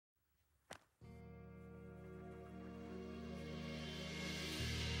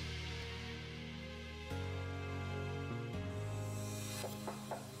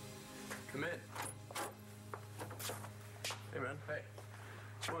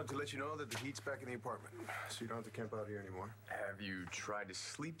wanted to let you know that the heat's back in the apartment, so you don't have to camp out here anymore. Have you tried to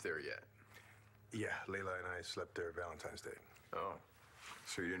sleep there yet? Yeah, Layla and I slept there Valentine's Day. Oh,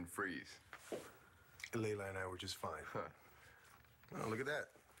 so you didn't freeze? Layla and I were just fine. Huh. Oh, look at that.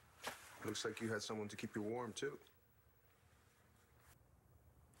 Looks like you had someone to keep you warm, too.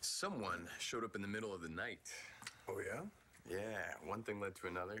 Someone showed up in the middle of the night. Oh, yeah? Yeah, one thing led to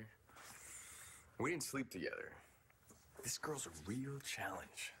another. We didn't sleep together. This girl's a real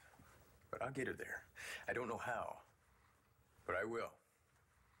challenge. But I'll get her there. I don't know how, but I will.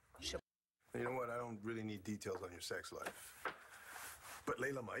 You know what? I don't really need details on your sex life. But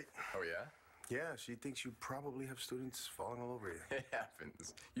Layla might. Oh, yeah? Yeah, she thinks you probably have students falling all over you. It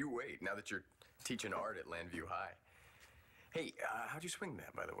happens. You wait, now that you're teaching art at Landview High. Hey, how'd you swing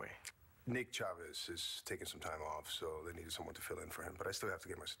that, by the way? Nick Chavez is taking some time off, so they needed someone to fill in for him. But I still have to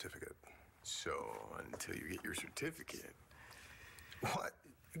get my certificate. So, until you get your certificate... What?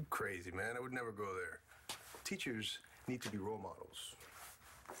 You're crazy, man. I would never go there. Teachers need to be role models.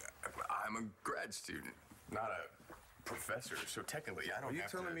 I'm a grad student, not a professor, so technically I don't have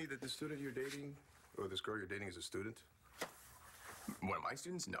to... Are you telling me that the student you're dating, or this girl you're dating is a student? One of my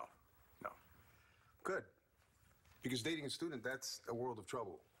students? No. No. Good. Because dating a student, that's a world of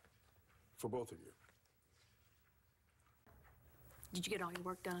trouble. For both of you. Did you get all your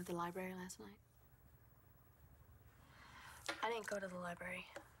work done at the library last night? I didn't go to the library.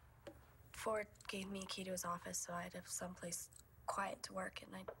 Ford gave me a key to his office, so I had to have someplace quiet to work,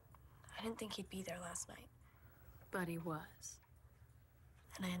 and I didn't think he'd be there last night. But he was.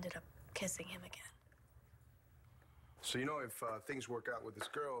 And I ended up kissing him again. So, you know, if things work out with this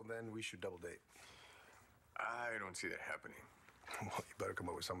girl, then we should double date. I don't see that happening. Well, you better come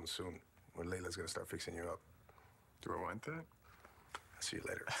up with something soon, or Layla's gonna start fixing you up. Do I want that? I'll see you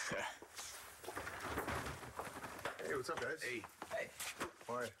later. Hey, what's up, guys? Hey. Hey.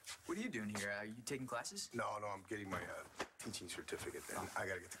 Why? What are you doing here? You taking classes? No, I'm getting my teaching certificate, and I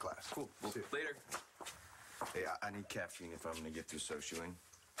gotta get to class. Cool. Well, later. Hey, I need caffeine if I'm gonna get through socialing.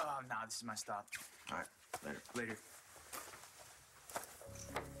 Nah, this is my stop. All right, later. Later.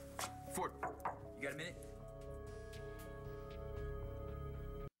 Ford, you got a minute?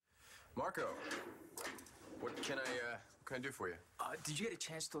 Markko, what can I do for you? Did you get a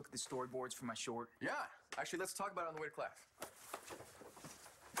chance to look at the storyboards for my short? Yeah, actually, let's talk about it on the way to class.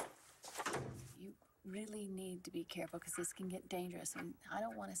 You really need to be careful because this can get dangerous, and I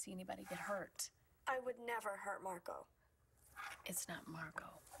don't want to see anybody get hurt. I would never hurt Markko. It's not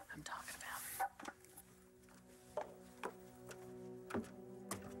Markko I'm talking about.